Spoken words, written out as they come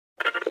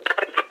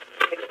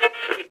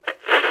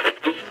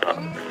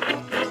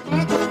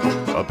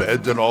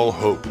Abandon all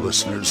hope,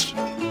 listeners.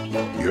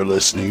 You're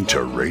listening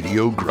to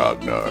Radio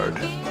Grognard,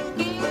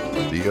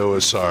 the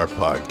OSR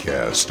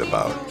podcast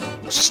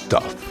about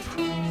stuff,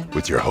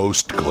 with your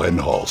host, Glenn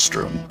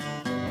Hallstrom.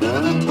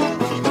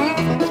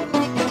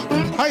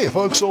 Hiya,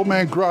 folks. Old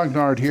Man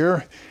Grognard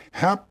here.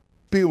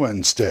 Happy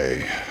Wednesday.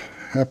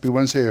 Happy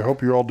Wednesday. I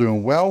hope you're all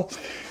doing well.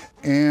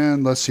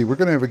 And let's see, we're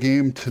going to have a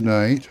game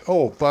tonight.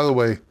 Oh, by the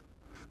way,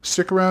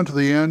 stick around to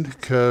the end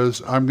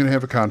because I'm going to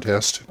have a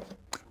contest.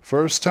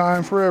 First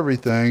time for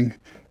everything.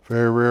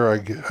 Very rare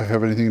I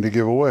have anything to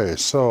give away,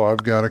 so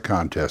I've got a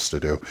contest to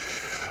do.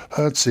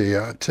 Let's see,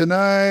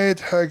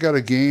 tonight I got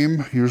a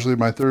game, usually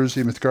my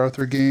Thursday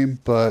MacArthur game,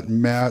 but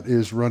Matt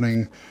is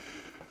running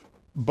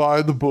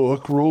by the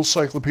book, Rules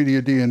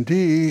Cyclopedia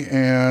D&D,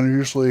 and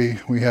usually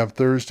we have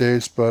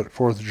Thursdays, but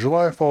 4th of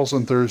July falls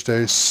on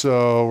Thursdays,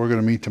 so we're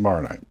going to meet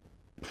tomorrow night.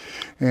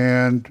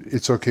 And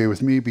it's okay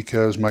with me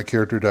because my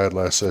character died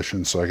last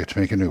session, so I get to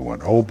make a new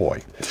one. Oh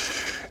boy.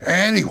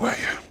 Anyway,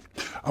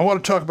 I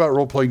want to talk about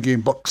role-playing game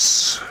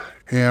books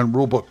and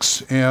rule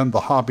books and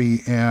the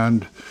hobby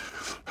and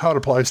how it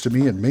applies to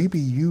me and maybe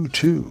you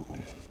too.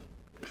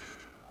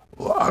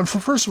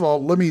 First of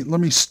all, let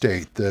me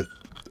state that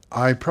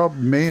I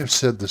probably may have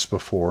said this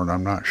before and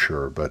I'm not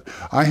sure, but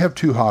I have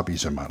two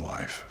hobbies in my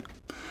life.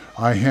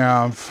 I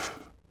have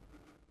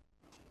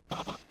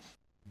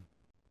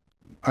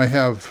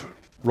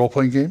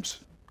role-playing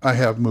games. I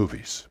have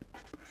movies.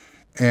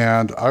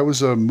 And I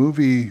was a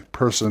movie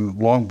person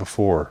long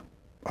before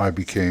I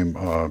became,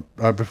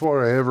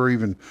 before I ever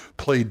even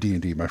played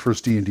D&D, my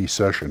first D&D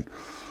session,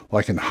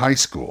 like in high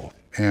school.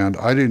 And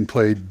I didn't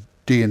play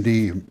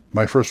D&D,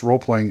 my first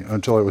role-playing,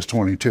 until I was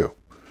 22.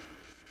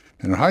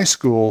 And in high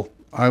school,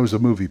 I was a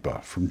movie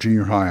buff from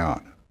junior high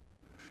on.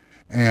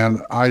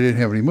 And I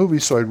didn't have any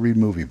movies, so I'd read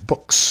movie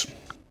books.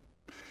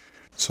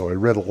 So I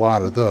read a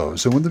lot of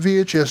those. And when the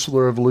VHS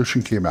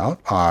Revolution came out,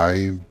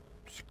 I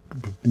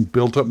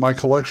built up my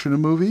collection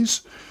of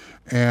movies.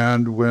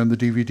 And when the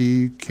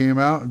DVD came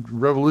out,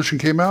 Revolution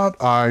came out,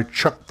 I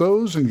chucked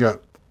those and got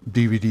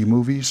DVD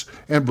movies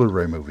and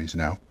Blu-ray movies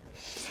now.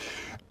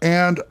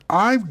 And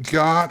I've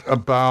got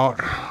about,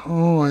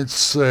 I'd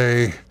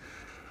say,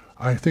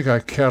 I think I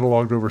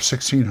cataloged over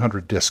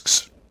 1,600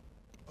 discs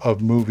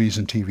of movies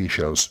and TV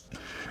shows.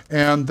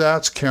 And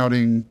that's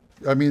counting,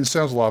 I mean, it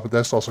sounds a lot, but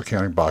that's also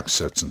counting box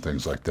sets and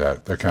things like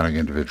that. They're counting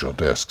individual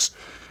discs.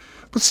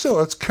 But still,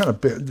 that's kind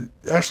of big,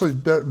 actually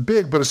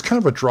big, but it's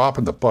kind of a drop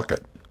in the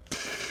bucket.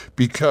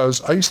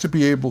 Because I used to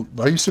be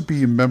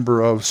a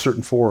member of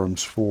certain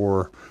forums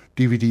for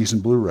DVDs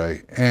and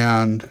Blu-ray,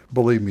 and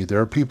believe me,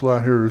 there are people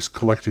out here who's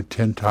collected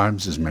 10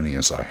 times as many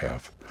as I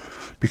have.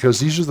 Because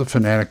these are the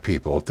fanatic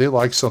people. If they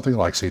like something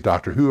like, say,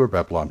 Doctor Who or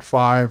Babylon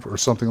 5 or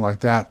something like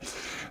that,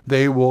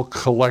 they will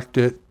collect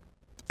it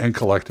and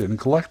collect it and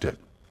collect it.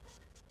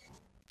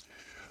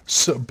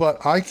 So,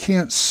 but I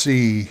can't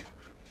see,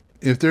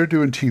 if they're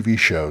doing TV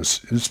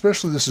shows, and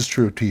especially this is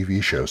true of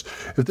TV shows,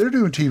 if they're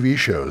doing TV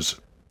shows,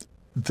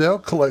 they'll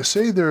collect,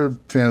 say they're a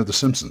fan of The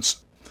Simpsons.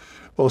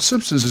 Well, The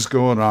Simpsons is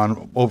going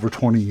on over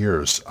 20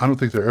 years. I don't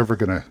think they're ever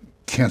going to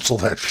cancel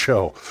that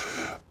show.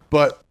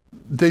 But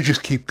they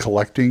just keep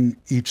collecting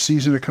each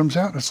season it comes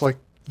out. And it's like,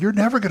 you're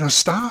never going to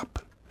stop.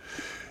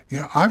 You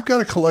know, I've got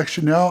a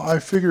collection now. I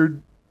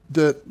figured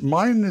that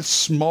mine is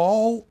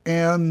small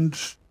and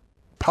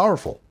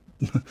powerful.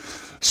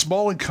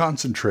 Small and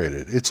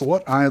concentrated. It's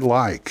what I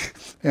like.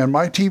 And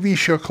my TV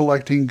show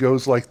collecting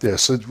goes like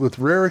this. With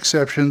rare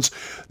exceptions,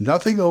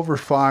 nothing over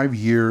 5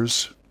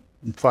 years,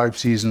 5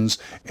 seasons,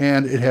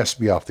 and it has to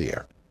be off the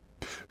air.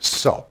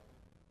 So,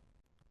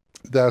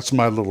 that's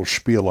my little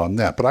spiel on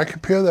that. But I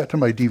compare that to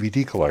my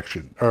DVD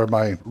collection, or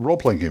my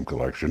role-playing game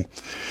collection,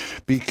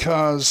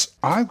 because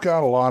I've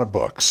got a lot of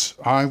books.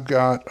 I've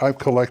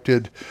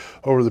collected,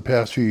 over the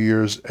past few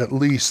years, at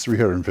least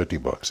 350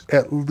 books.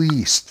 At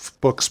least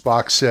books,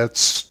 box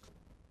sets,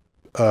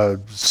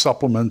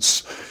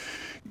 supplements,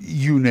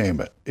 you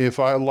name it. If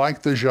I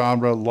like the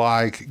genre,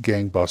 like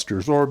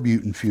Gangbusters, or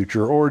Mutant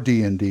Future, or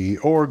D&D,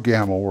 or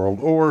Gamma World,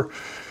 or,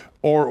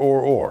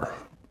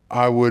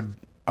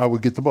 I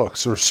would get the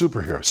books, or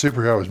Superhero.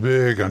 Superhero was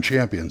big on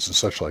Champions and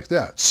such like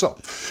that. So,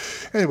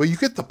 anyway, you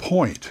get the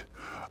point.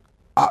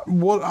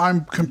 What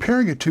I'm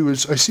comparing it to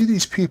is I see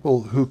these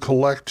people who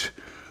collect,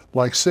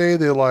 like, say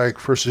they like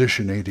first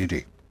edition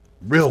AD&D.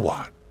 Real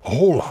lot. A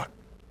whole lot.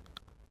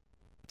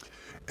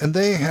 And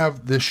they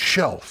have this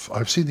shelf.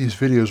 I've seen these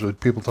videos where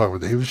people talk about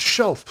it. They have a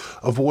shelf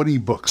of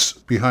 1E books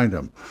behind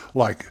them.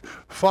 Like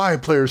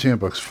 5 Player's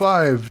Handbooks,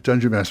 5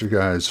 Dungeon Master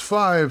Guides,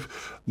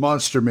 5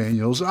 Monster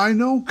Manuals. I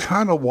know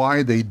kind of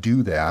why they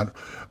do that.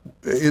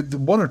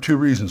 One or two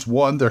reasons.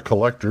 One, they're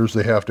collectors.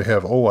 They have to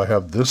have, I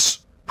have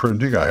this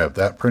printing, I have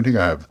that printing,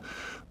 I have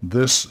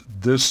this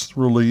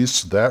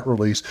release, that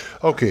release.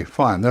 Okay,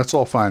 fine. That's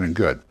all fine and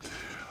good.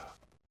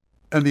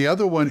 And the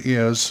other one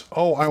is,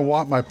 I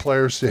want my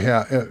players to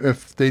have,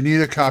 if they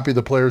need a copy of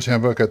the Player's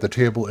Handbook at the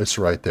table, it's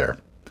right there.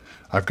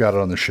 I've got it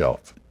on the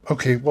shelf.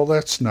 Okay, well,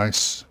 that's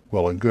nice,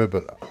 well and good,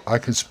 but I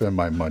can spend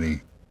my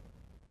money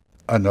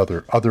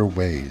other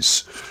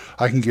ways.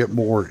 I can get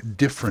more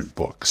different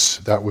books.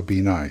 That would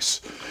be nice.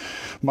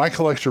 My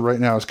collection right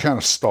now is kind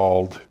of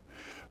stalled.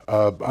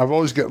 I've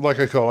always got, like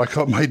I call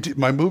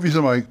my movies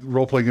and my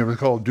role-playing games, I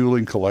call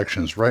dueling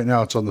collections. Right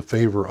now it's on the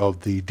favor of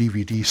the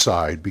DVD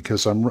side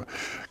because I'm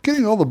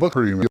getting all the book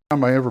reading. The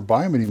time I ever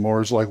buy them anymore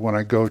is like when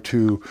I go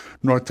to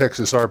North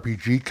Texas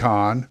RPG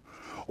Con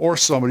or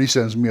somebody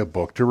sends me a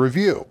book to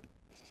review.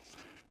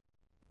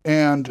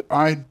 And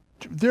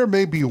there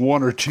may be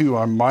one or two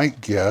I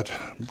might get,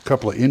 a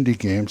couple of indie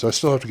games. I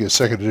still have to get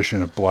second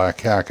edition of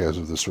Black Hack as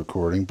of this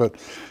recording. But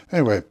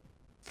anyway,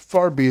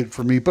 far be it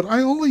for me. But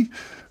I only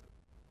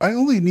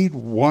need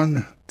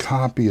one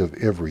copy of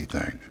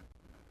everything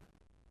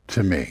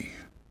to me,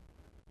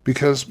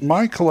 because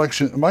my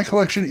collection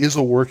is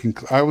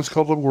I was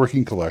called a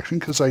working collection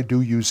because I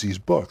do use these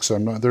books.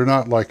 They're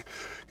not like,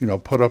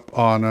 put up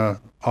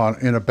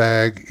in a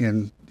bag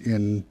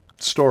in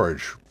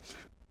storage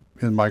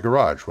in my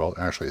garage. Well,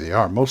 actually they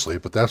are mostly,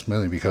 but that's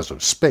mainly because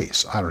of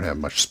space. I don't have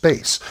much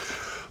space.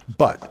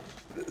 But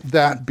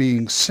that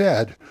being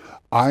said,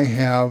 I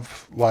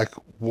have like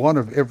one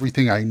of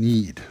everything I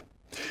need.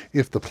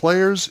 If the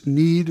players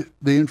need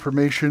the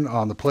information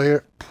on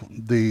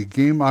the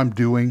game I'm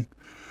doing,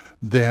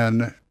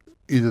 then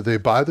either they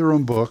buy their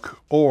own book,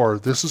 or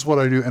this is what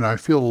I do, and I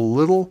feel a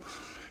little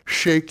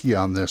shaky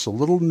on this, a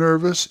little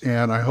nervous,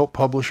 and I hope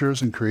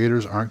publishers and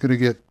creators aren't going to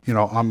get,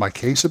 on my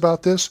case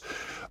about this,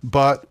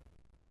 but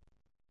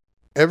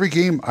every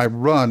game I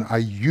run, I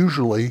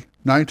usually,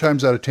 9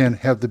 times out of 10,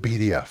 have the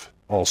PDF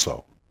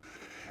also,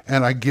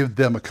 and I give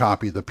them a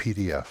copy of the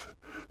PDF.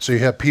 So you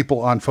have people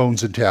on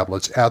phones and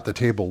tablets at the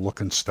table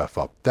looking stuff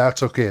up.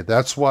 That's okay.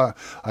 That's why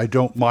I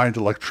don't mind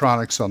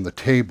electronics on the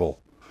table,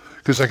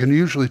 because I can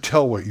usually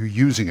tell what you're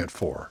using it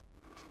for.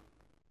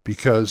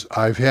 Because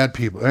I've had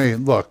people, hey,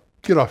 look,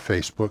 get off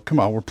Facebook. Come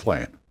on, we're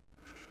playing.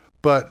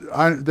 But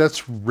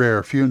that's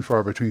rare, few and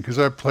far between, because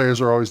our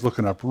players are always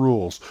looking up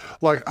rules.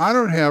 Like, I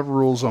don't have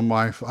rules on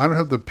I don't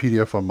have the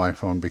PDF on my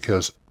phone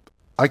because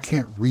I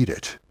can't read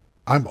it.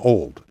 I'm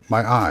old.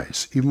 My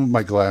eyes, even with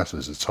my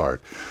glasses, it's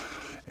hard.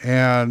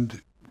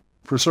 And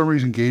for some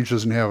reason, Gage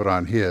doesn't have it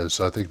on his,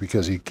 I think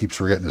because he keeps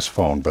forgetting his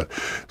phone. But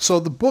so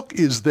the book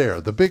is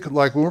there.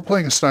 Like when we're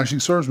playing Astonishing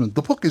Swordsman,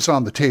 the book is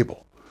on the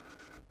table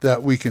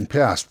that we can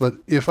pass. But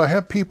if I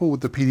have people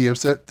with the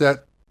PDFs,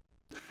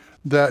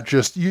 that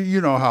just, you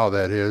know how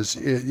that is.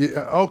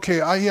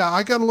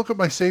 I got to look at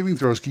my saving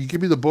throws. Can you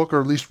give me the book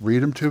or at least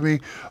read them to me?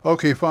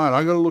 Okay, fine.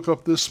 I got to look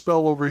up this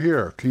spell over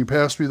here. Can you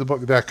pass me the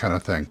book? That kind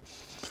of thing.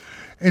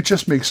 It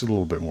just makes it a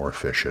little bit more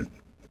efficient.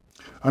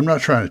 I'm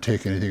not trying to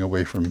take anything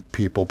away from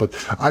people, but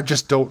I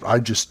just don't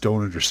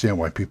understand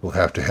why people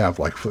have to have,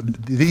 like,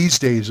 these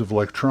days of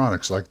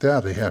electronics like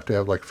that, they have to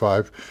have like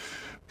 5,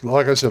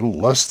 like I said,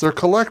 unless they're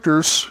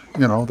collectors,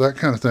 that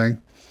kind of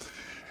thing.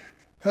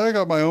 And I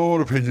got my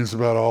own opinions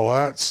about all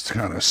that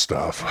kind of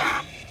stuff.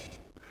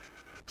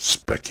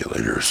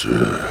 Speculators.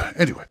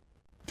 Anyway,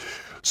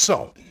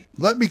 so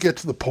let me get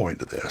to the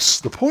point of this.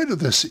 The point of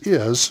this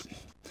is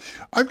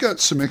I've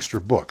got some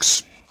extra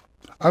books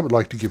I would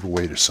like to give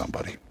away to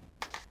somebody.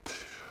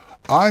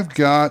 I've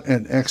got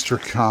an extra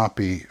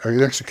copy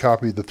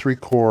of the 3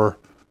 core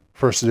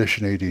first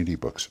edition AD&D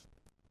books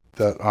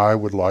that I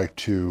would like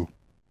to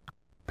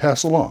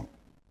pass along.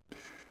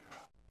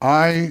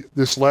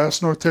 This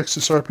last North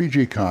Texas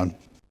RPG Con,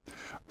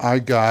 I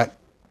got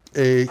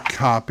a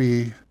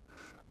copy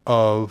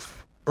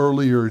of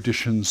earlier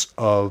editions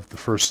of the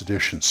first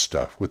edition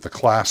stuff with the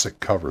classic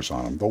covers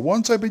on them. The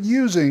ones I've been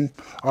using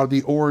are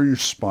the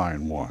orange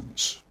spine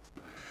ones.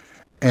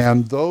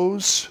 And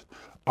those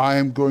I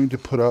am going to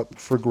put up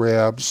for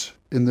grabs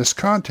in this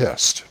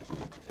contest.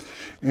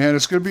 And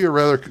it's going to be a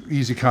rather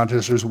easy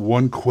contest. There's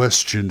one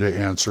question to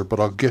answer, but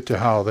I'll get to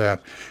how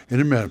that in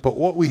a minute. But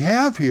what we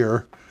have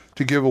here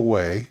to give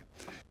away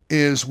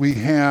is we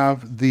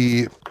have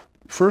the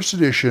first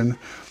edition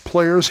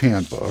Player's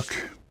Handbook.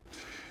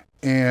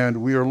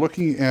 And we are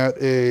looking at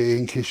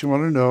in case you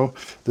want to know,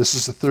 this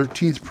is the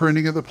 13th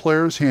printing of the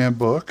Player's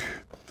Handbook.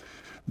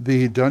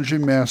 The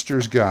Dungeon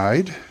Master's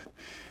Guide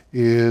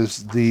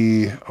is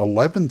the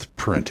 11th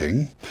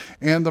printing,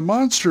 and the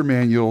Monster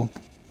Manual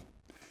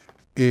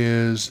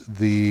is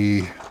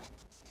the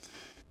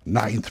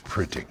 9th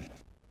printing.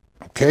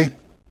 Okay?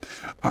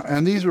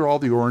 And these are all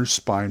the orange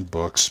spine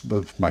books,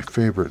 but my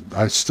favorite,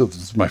 this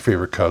is my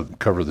favorite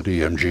cover of the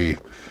DMG,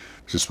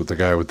 just with the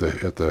guy at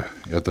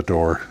the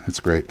door. It's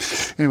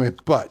great. Anyway,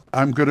 but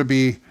I'm going to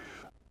be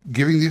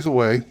giving these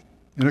away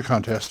in a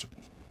contest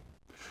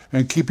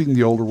and keeping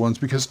the older ones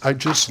because I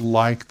just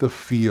like the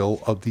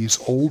feel of these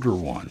older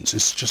ones.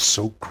 It's just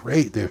so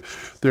great.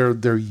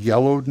 They're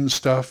yellowed and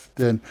stuff.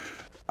 Then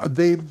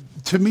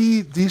to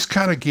me, these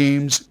kind of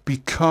games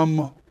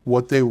become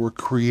what they were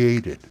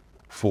created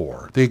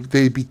for. They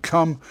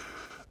become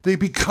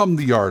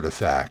the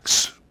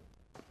artifacts.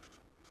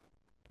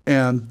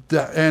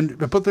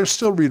 But they're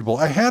still readable.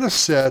 I had a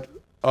set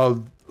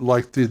of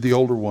like the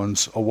older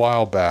ones a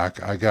while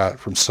back I got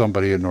from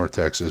somebody in North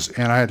Texas,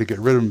 and I had to get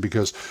rid of them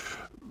because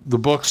the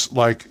books,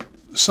 like,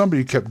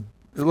 somebody kept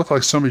it looked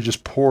like somebody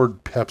just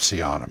poured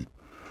Pepsi on them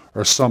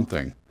or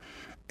something.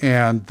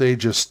 And they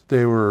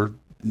were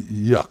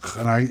yuck.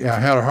 And I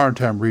had a hard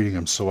time reading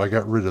them, so I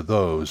got rid of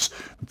those.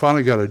 And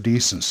finally got a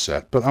decent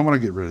set, but I want to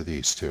get rid of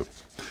these too.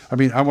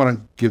 I want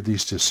to give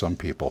these to some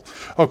people.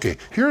 Okay,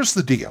 here's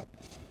the deal.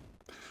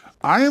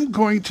 I am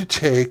going to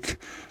take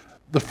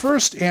the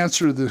first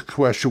answer to the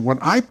question. When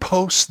I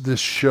post this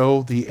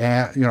show,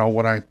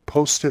 when I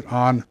post it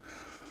on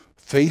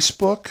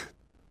Facebook,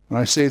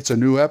 when I say it's a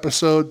new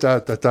episode,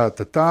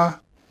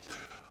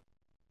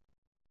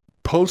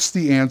 post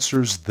the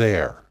answers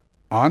there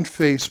on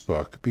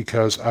Facebook,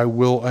 because I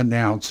will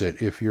announce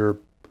it if you're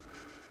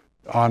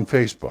on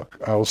Facebook.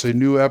 I will say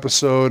new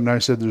episode, and I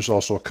said there's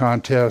also a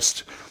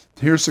contest.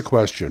 Here's the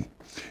question.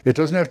 It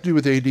doesn't have to do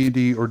with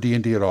AD&D or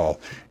D&D at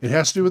all. It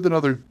has to do with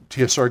another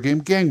TSR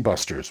game,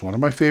 Gangbusters, one of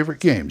my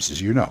favorite games,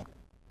 as you know.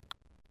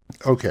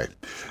 Okay.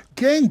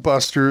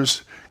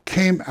 Gangbusters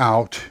came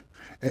out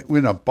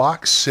in a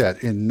box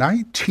set in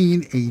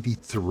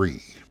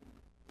 1983.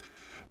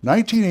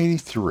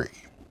 1983.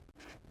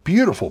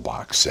 Beautiful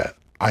box set.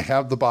 I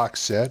have the box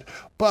set.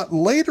 But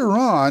later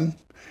on,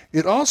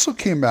 it also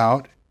came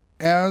out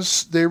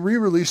as they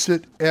re-released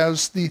it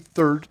as the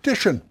 3rd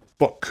edition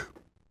book.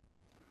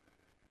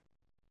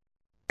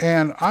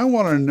 And I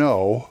want to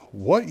know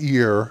what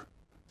year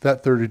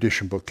that 3rd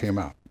edition book came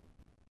out.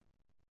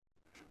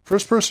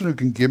 First person who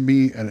can give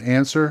me an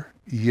answer,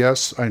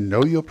 yes, I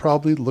know you'll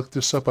probably look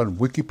this up on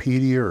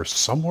Wikipedia or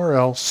somewhere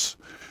else,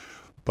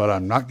 but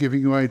I'm not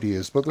giving you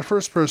ideas. But the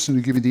first person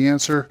to give me the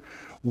answer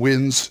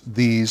wins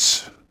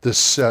this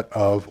set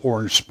of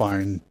Orange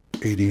Spine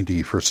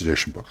AD&D 1st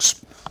edition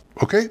books.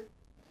 Okay?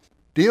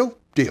 Deal?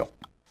 Deal.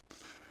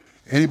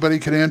 Anybody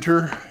can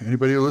enter.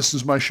 Anybody who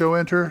listens to my show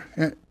enter.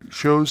 And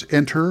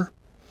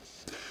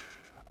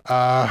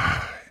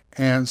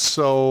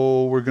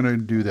so we're going to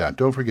do that.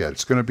 Don't forget,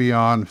 it's going to be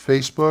on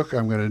Facebook.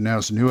 I'm going to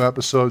announce a new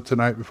episode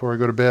tonight before I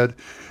go to bed,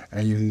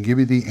 and you can give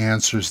me the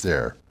answers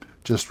there.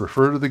 Just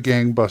refer to the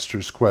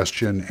Gangbusters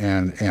question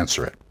and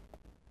answer it.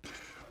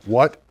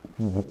 What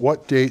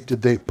date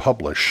did they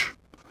publish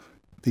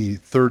the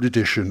 3rd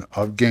edition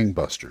of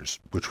Gangbusters,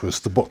 which was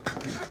the book?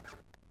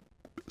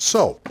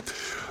 So,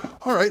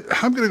 all right,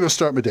 I'm going to go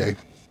start my day.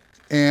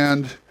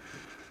 And,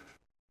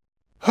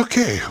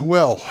 okay,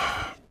 well,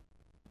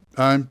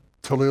 I'm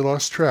totally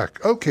lost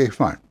track. Okay,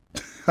 fine.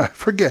 I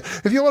forget.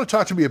 If you want to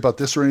talk to me about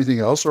this or anything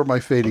else, or my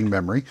fading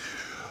memory,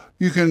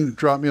 you can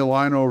drop me a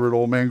line over at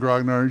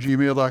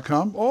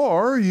oldmangrognard@gmail.com,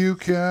 or you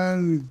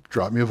can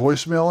drop me a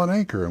voicemail on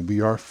Anchor, and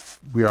we are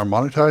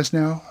monetized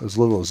now, as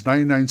little as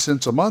 99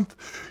 cents a month.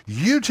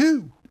 You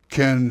too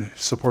can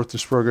support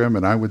this program,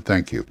 and I would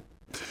thank you.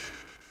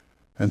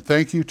 And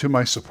thank you to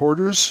my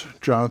supporters,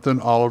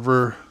 Jonathan,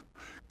 Oliver,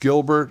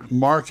 Gilbert,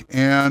 Mark,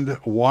 and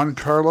Juan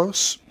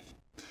Carlos.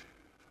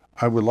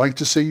 I would like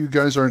to say you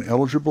guys aren't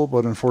eligible,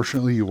 but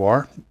unfortunately you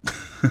are.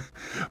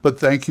 But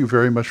thank you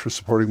very much for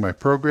supporting my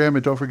program.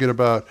 And don't forget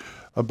about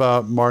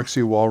Mark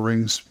C.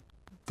 Walring's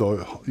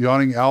The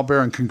Yawning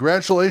Owlbear. And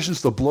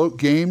congratulations to Bloat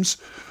Games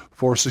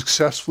for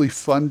successfully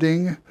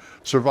funding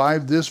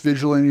Survive This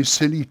Vigilante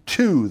City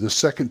 2, the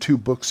second 2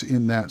 books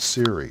in that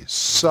series.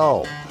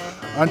 So,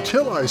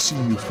 until I see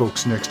you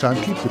folks next time,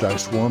 keep the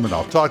dice warm, and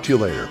I'll talk to you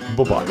later.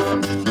 Bye-bye.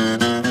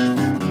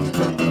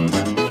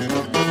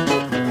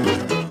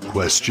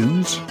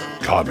 Questions?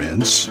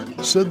 Comments?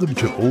 Send them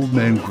to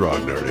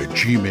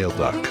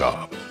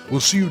oldmangrognard@gmail.com.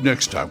 We'll see you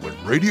next time when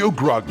Radio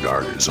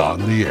Grognard is on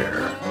the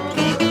air.